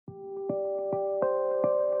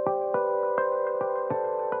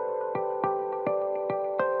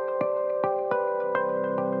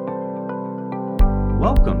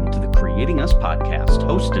Welcome to the Creating Us podcast,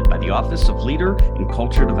 hosted by the Office of Leader and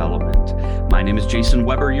Culture Development. My name is Jason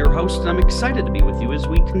Weber, your host, and I'm excited to be with you as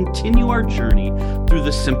we continue our journey through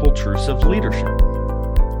the simple truths of leadership.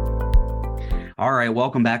 All right,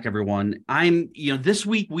 welcome back, everyone. This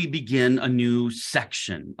week we begin a new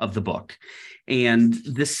section of the book. And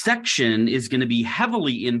this section is going to be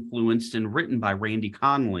heavily influenced and written by Randy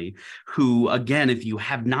Connolly, who, again, if you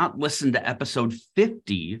have not listened to episode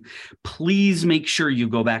 50, please make sure you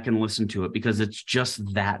go back and listen to it because it's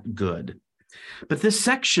just that good. But this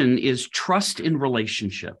section is trust in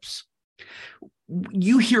relationships.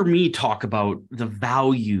 You hear me talk about the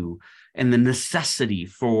value and the necessity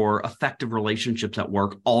for effective relationships at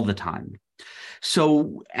work all the time.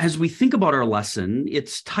 So as we think about our lesson,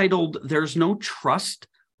 it's titled, There's No Trust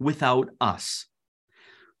Without Us.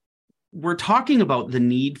 We're talking about the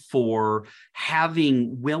need for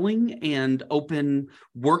having willing and open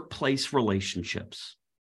workplace relationships.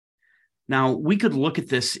 Now, we could look at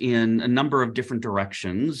this in a number of different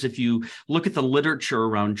directions. If you look at the literature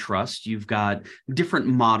around trust, you've got different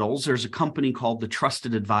models. There's a company called The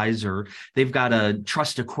Trusted Advisor. They've got a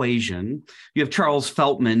trust equation. You have Charles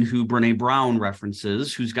Feltman, who Brené Brown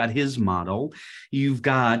references, who's got his model. You've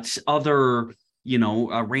got other,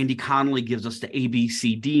 Randy Connolly gives us the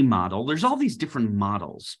ABCD model. There's all these different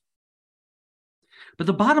models. But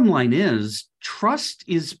the bottom line is trust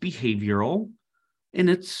is behavioral, and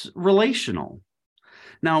it's relational.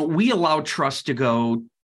 Now, we allow trust to go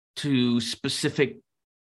to specific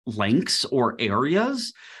lengths or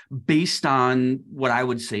areas based on what I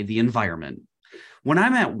would say the environment. When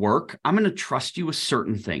I'm at work, I'm going to trust you with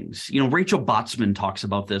certain things. Rachel Botsman talks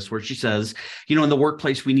about this, where she says, in the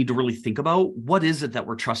workplace, we need to really think about what is it that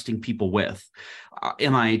we're trusting people with?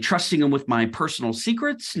 Am I trusting them with my personal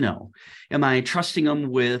secrets? No. Am I trusting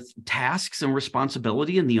them with tasks and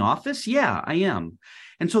responsibility in the office? Yeah, I am.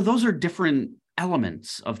 And so those are different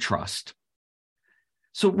elements of trust.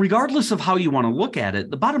 So regardless of how you want to look at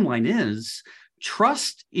it, the bottom line is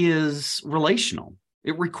trust is relational.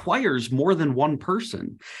 It requires more than one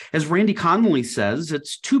person. As Randy Connolly says,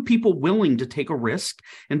 it's two people willing to take a risk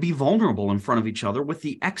and be vulnerable in front of each other with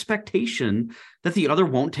the expectation that the other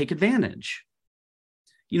won't take advantage.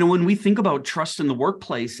 When we think about trust in the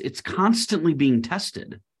workplace, it's constantly being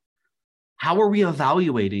tested. How are we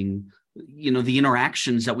evaluating, the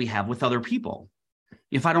interactions that we have with other people?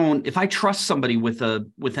 If I trust somebody with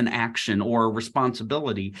an action or a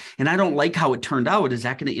responsibility and I don't like how it turned out, is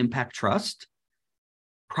that going to impact trust?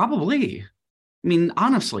 Probably.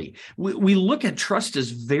 Honestly, we look at trust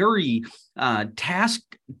as very task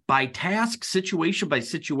by task, situation by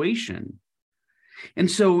situation. And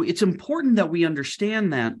so it's important that we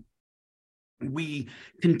understand that we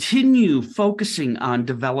continue focusing on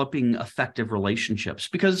developing effective relationships,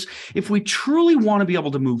 because if we truly want to be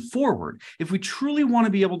able to move forward, if we truly want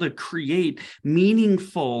to be able to create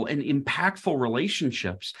meaningful and impactful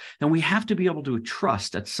relationships, then we have to be able to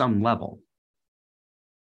trust at some level.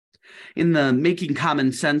 In the Making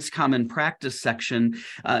Common Sense, Common Practice section,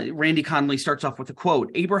 Randy Connolly starts off with a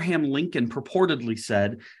quote. Abraham Lincoln purportedly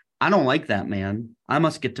said, "I don't like that man. I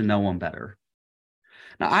must get to know him better."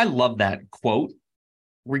 Now, I love that quote,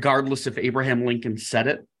 regardless if Abraham Lincoln said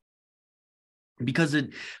it, because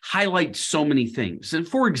it highlights so many things. And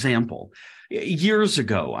for example, years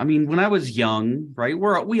ago, when I was young, right,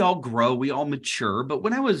 we all grow, we all mature, but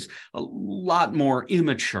when I was a lot more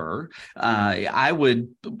immature, I would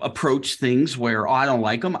approach things where, I don't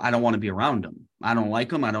like them, I don't want to be around them. I don't like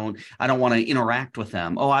them, I don't want to interact with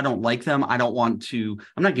them. I don't like them, I'm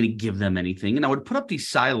not going to give them anything. And I would put up these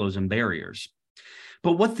silos and barriers.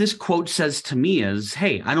 But what this quote says to me is,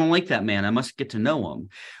 hey, I don't like that man. I must get to know him.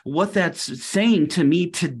 What that's saying to me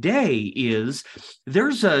today is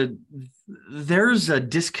there's a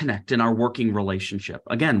disconnect in our working relationship.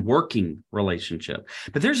 Again, working relationship.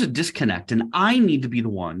 But there's a disconnect, and I need to be the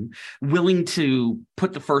one willing to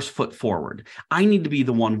put the first foot forward. I need to be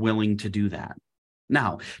the one willing to do that.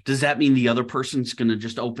 Now, does that mean the other person's going to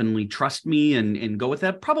just openly trust me and go with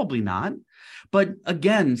that? Probably not. But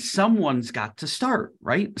again, someone's got to start,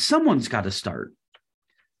 right? Someone's got to start.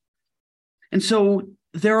 And so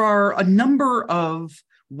there are a number of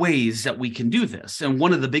ways that we can do this. And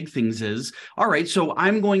one of the big things is, all right, so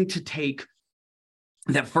I'm going to take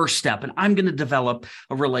that first step and I'm going to develop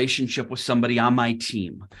a relationship with somebody on my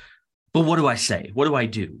team. But what do I say? What do I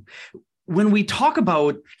do? When we talk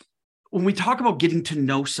about getting to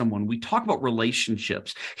know someone, we talk about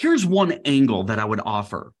relationships. Here's one angle that I would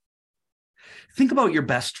offer. Think about your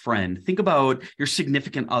best friend. Think about your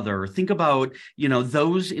significant other. Think about,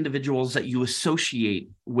 those individuals that you associate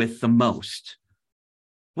with the most.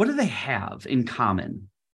 What do they have in common?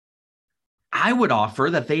 I would offer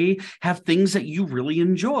that they have things that you really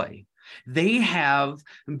enjoy. They have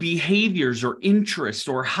behaviors or interests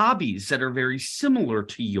or hobbies that are very similar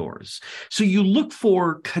to yours. So you look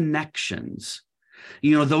for connections.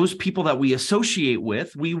 Those people that we associate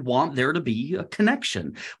with, we want there to be a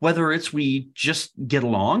connection, whether it's we just get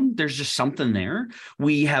along, there's just something there.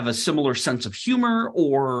 We have a similar sense of humor,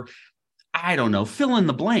 or I don't know, fill in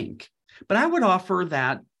the blank. But I would offer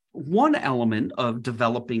that one element of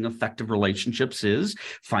developing effective relationships is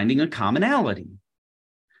finding a commonality,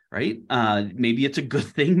 right? Maybe it's a good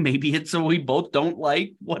thing. Maybe it's we both don't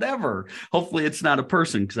like whatever. Hopefully it's not a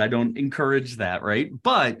person, because I don't encourage that, right?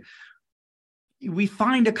 But we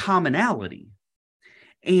find a commonality.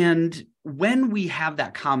 And when we have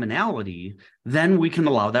that commonality, then we can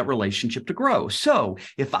allow that relationship to grow. So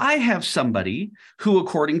if I have somebody who,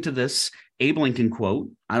 according to this Abe Lincoln quote,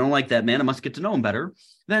 I don't like that man, I must get to know him better,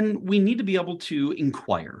 then we need to be able to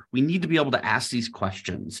inquire. We need to be able to ask these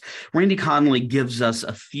questions. Randy Connolly gives us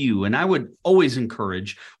a few, and I would always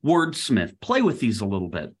encourage wordsmith, play with these a little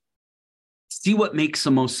bit. See what makes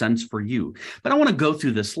the most sense for you. But I want to go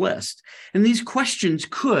through this list. And these questions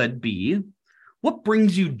could be, what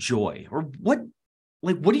brings you joy? Or what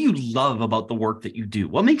do you love about the work that you do?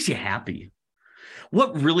 What makes you happy?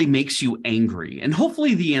 What really makes you angry? And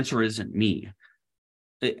hopefully the answer isn't me.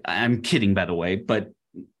 I'm kidding, by the way, but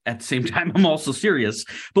at the same time, I'm also serious.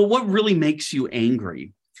 But what really makes you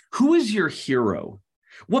angry? Who is your hero?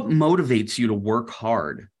 What motivates you to work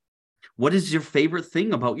hard? What is your favorite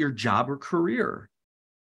thing about your job or career?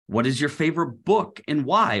 What is your favorite book and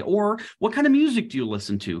why? Or what kind of music do you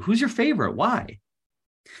listen to? Who's your favorite? Why?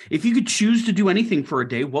 If you could choose to do anything for a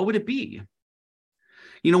day, what would it be?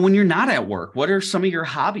 When you're not at work, what are some of your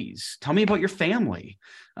hobbies? Tell me about your family.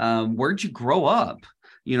 Where'd you grow up?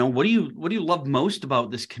 What do you love most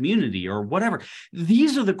about this community, or whatever?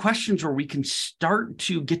 These are the questions where we can start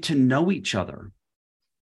to get to know each other.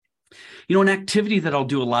 An activity that I'll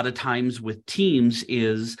do a lot of times with teams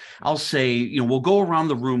is I'll say, we'll go around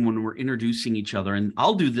the room when we're introducing each other. And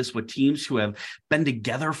I'll do this with teams who have been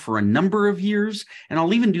together for a number of years. And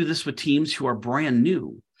I'll even do this with teams who are brand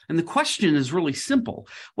new. And the question is really simple.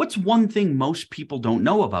 What's one thing most people don't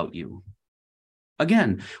know about you?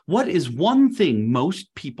 Again, what is one thing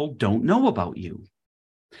most people don't know about you?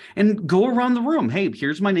 And go around the room. Hey,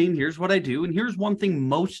 here's my name. Here's what I do. And here's one thing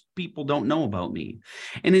most people don't know about me.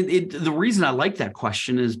 And the reason I like that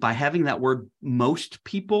question is by having that word most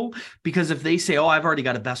people, because if they say, oh, I've already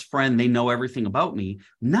got a best friend, they know everything about me,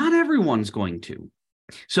 not everyone's going to.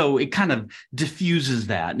 So it kind of diffuses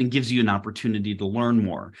that and gives you an opportunity to learn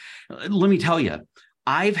more. Let me tell you,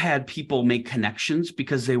 I've had people make connections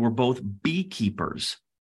because they were both beekeepers.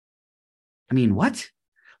 I mean, what?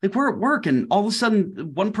 Like, we're at work and all of a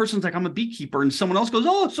sudden one person's like, I'm a beekeeper, and someone else goes,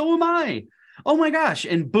 oh, so am I. Oh my gosh.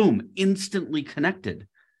 And boom, instantly connected.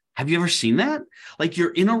 Have you ever seen that? Like, you're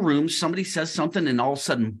in a room, somebody says something, and all of a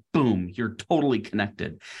sudden, boom, you're totally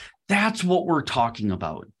connected. That's what we're talking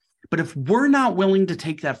about. But if we're not willing to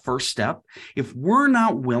take that first step, if we're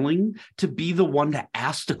not willing to be the one to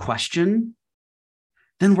ask the question,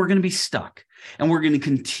 then we're going to be stuck. And we're going to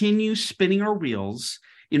continue spinning our wheels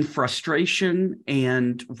in frustration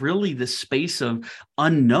and really the space of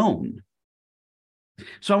unknown.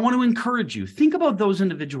 So I want to encourage you, think about those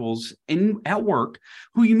individuals at work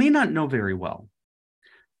who you may not know very well.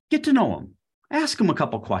 Get to know them. Ask them a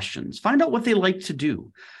couple questions. Find out what they like to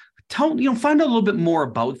do. Find out a little bit more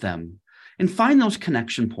about them and find those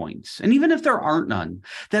connection points. And even if there aren't none,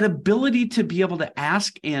 that ability to be able to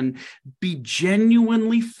ask and be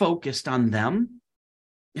genuinely focused on them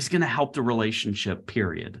is going to help the relationship,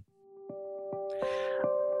 period.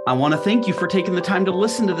 I want to thank you for taking the time to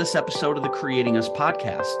listen to this episode of the Creating Us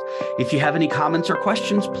podcast. If you have any comments or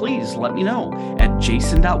questions, please let me know at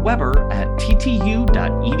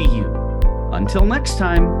jason.weber@ttu.edu. Until next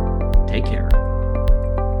time, take care.